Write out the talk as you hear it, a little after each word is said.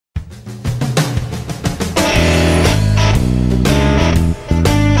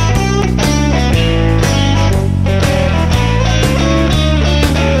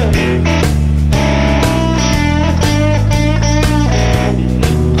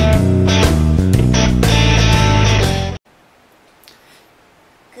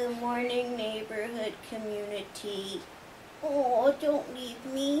community. Oh, don't leave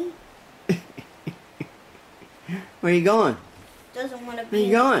me. Where are you going? Doesn't want to be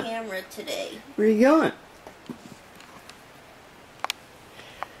in the camera today. Where are you going?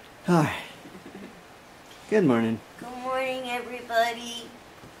 Alright. Good morning. Good morning, everybody.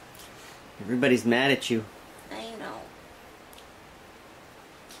 Everybody's mad at you. I know.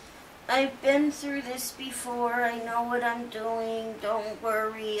 I've been through this before. I know what I'm doing. Don't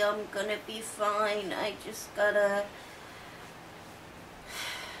worry. I'm gonna be fine. I just gotta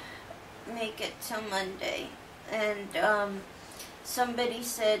make it till Monday. And somebody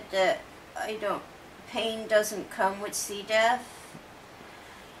said that pain doesn't come with C. diff.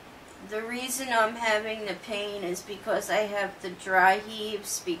 The reason I'm having the pain is because I have the dry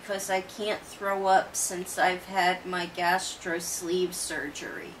heaves, because I can't throw up since I've had my gastro sleeve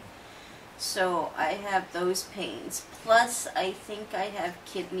surgery. So I have those pains. Plus, I think I have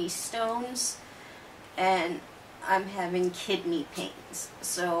kidney stones, and I'm having kidney pains.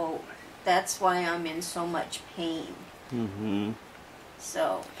 So that's why I'm in so much pain. Mm-hmm.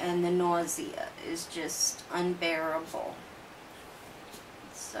 So, and the nausea is just unbearable.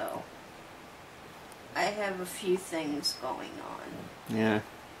 So, I have a few things going on. Yeah.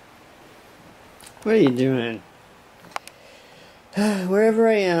 What are you doing? Wherever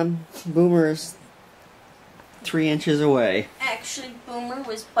I am, Boomer is 3 inches away. Actually, Boomer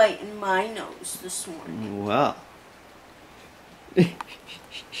was biting my nose this morning. Wow.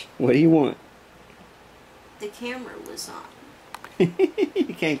 What do you want? The camera was on.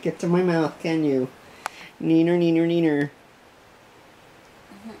 You can't get to my mouth, can you? Neener, neener, neener.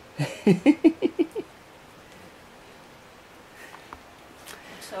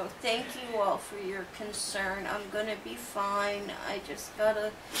 So thank you all for your concern. I'm gonna be fine.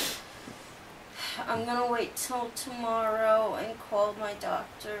 I'm gonna wait till tomorrow and call my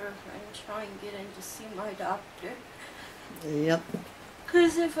doctor and try and get in to see my doctor. Yep.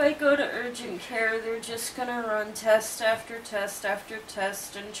 Because if I go to urgent care, they're just gonna run test after test after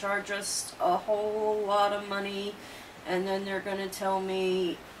test and charge us a whole lot of money, and then they're gonna tell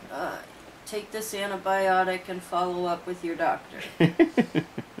me, take this antibiotic and follow up with your doctor.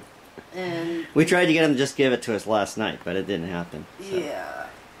 And we tried to get him to just give it to us last night, but it didn't happen. So. Yeah,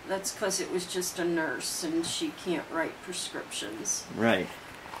 that's because it was just a nurse and she can't write prescriptions. Right.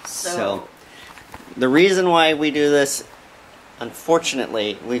 So the reason why we do this,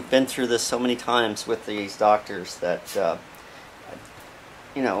 unfortunately, we've been through this so many times with these doctors that,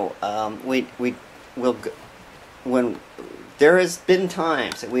 when there has been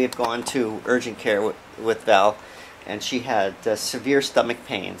times that we have gone to urgent care with Val, and she had severe stomach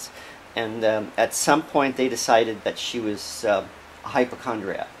pains, and at some point they decided that she was a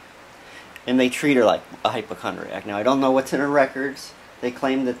hypochondriac, and they treat her like a hypochondriac. Now I don't know what's in her records. They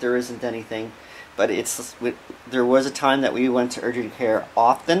claim that there isn't anything, but there was a time that we went to urgent care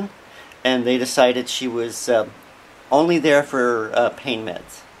often, and they decided she was only there for pain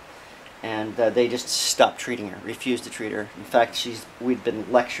meds. And they just stopped treating her, refused to treat her. In fact, we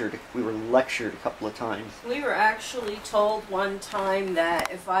were lectured a couple of times. we were actually told one time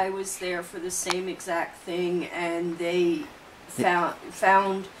that if I was there for the same exact thing and they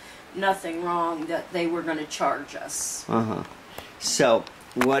found nothing wrong, that they were going to charge us. So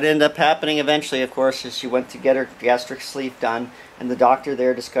what ended up happening eventually, of course, is she went to get her gastric sleeve done, and the doctor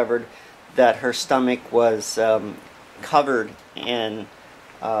there discovered that her stomach was covered in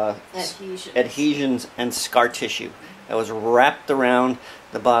adhesions and scar tissue that was wrapped around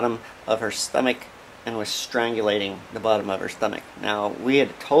the bottom of her stomach and was strangulating the bottom of her stomach. Now, we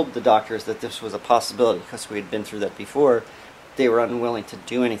had told the doctors that this was a possibility because we had been through that before. They were unwilling to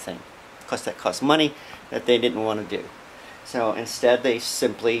do anything because that cost money that they didn't want to do. So instead, they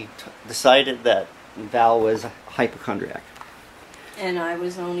simply decided that Val was a hypochondriac. And I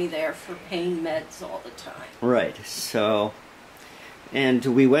was only there for pain meds all the time. Right. So, and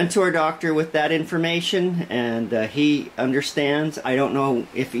we went to our doctor with that information, and he understands. I don't know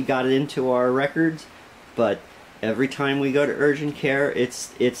if he got it into our records, but every time we go to urgent care, it's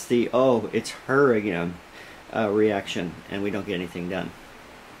the, oh, it's her again reaction, and we don't get anything done.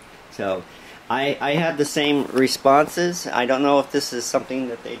 So I have the same responses. I don't know if this is something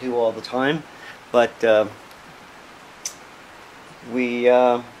that they do all the time, but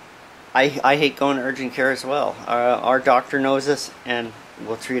I hate going to urgent care as well. Our doctor knows us and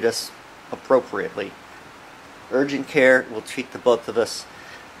will treat us appropriately. Urgent care will treat the both of us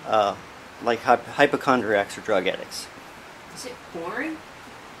like hypochondriacs or drug addicts. Is it pouring?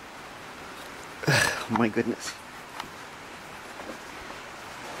 Oh my goodness.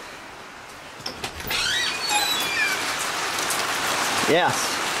 Yes.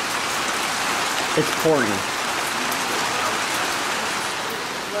 It's pouring.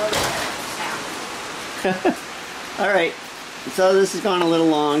 All right. So this has gone a little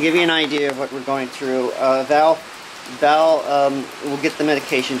long. Give you an idea of what we're going through. Val will get the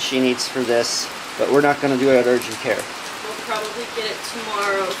medication she needs for this, but we're not going to do it at urgent care. We'll probably get it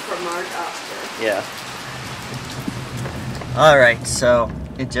tomorrow from our doctor. Yeah. All right. So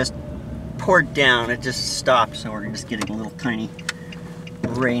it just poured down. It just stopped. So we're just getting little tiny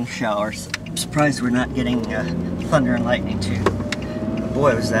rain showers. I'm surprised we're not getting thunder and lightning too.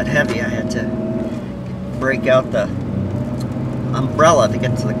 Boy, was that heavy. I had to break out the umbrella to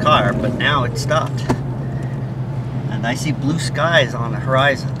get to the car, but now it stopped. And I see blue skies on the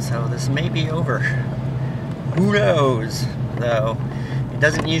horizon, so this may be over. Who knows, though. It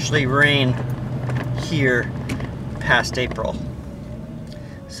doesn't usually rain here past April.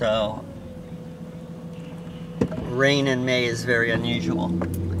 So, rain in May is very unusual.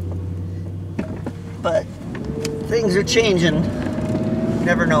 But things are changing. You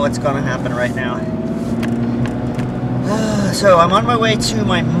never know what's going to happen right now. So I'm on my way to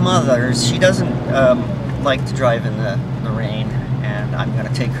my mother's. She doesn't like to drive in the rain, and I'm going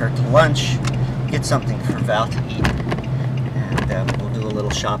to take her to lunch, get something for Val to eat, and we'll do a little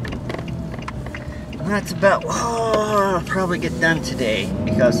shopping. And that's about I'll probably get done today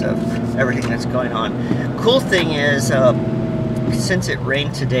because of everything that's going on. Cool thing is, since it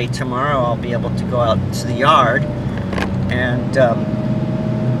rained today, tomorrow I'll be able to go out to the yard and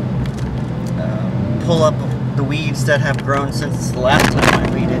pull up the weeds that have grown since the last time I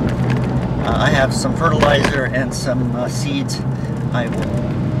weeded. I have some fertilizer and some seeds. I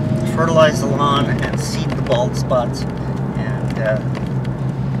will fertilize the lawn and seed the bald spots, and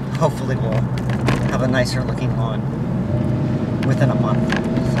hopefully we'll have a nicer looking lawn within a month.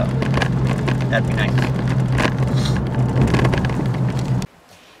 So that'd be nice.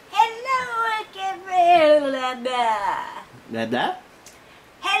 Hello, everybody. That?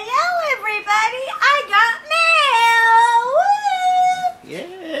 Hello, everybody. I got mail. Woo!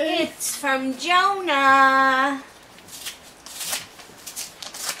 Yay! It's from Jonah.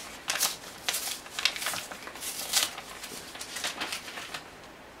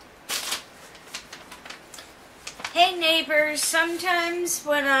 Hey, neighbors. Sometimes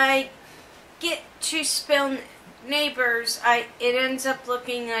when I get to spell neighbors, it ends up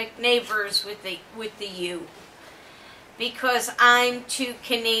looking like neighbors with the U. Because I'm too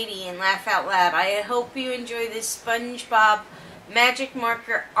Canadian, laugh out loud. I hope you enjoy this SpongeBob magic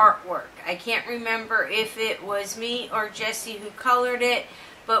marker artwork. I can't remember if it was me or Jesse who colored it,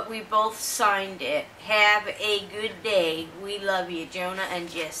 but we both signed it. Have a good day. We love you, Jonah and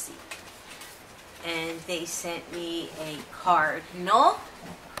Jesse. And they sent me a cardinal.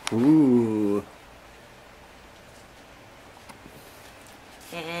 Ooh.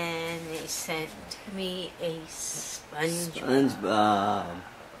 And they sent me a SpongeBob. SpongeBob.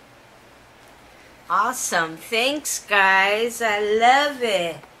 Awesome. Thanks, guys. I love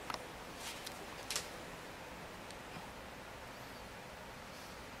it.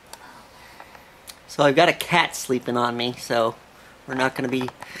 So I've got a cat sleeping on me, so we're not going to be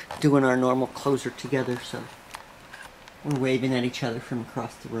doing our normal closer together, so we're waving at each other from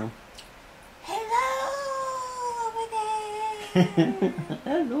across the room. Hello over there.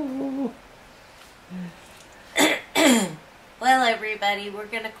 Hello. Well, everybody, we're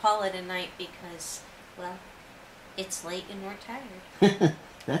going to call it a night because, well, it's late and we're tired.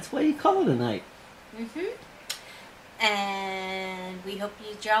 That's why you call it a night. And we hope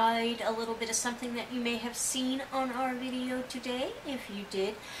you enjoyed a little bit of something that you may have seen on our video today. If you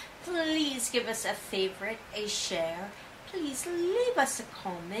did, please give us a favorite, a share. Please leave us a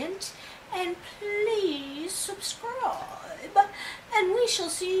comment. And please subscribe. And we shall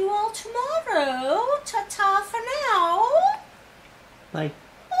see you all tomorrow. Ta-ta for now. Bye.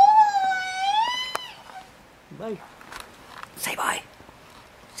 Bye. Bye. Say bye.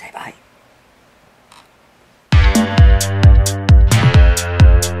 Say bye.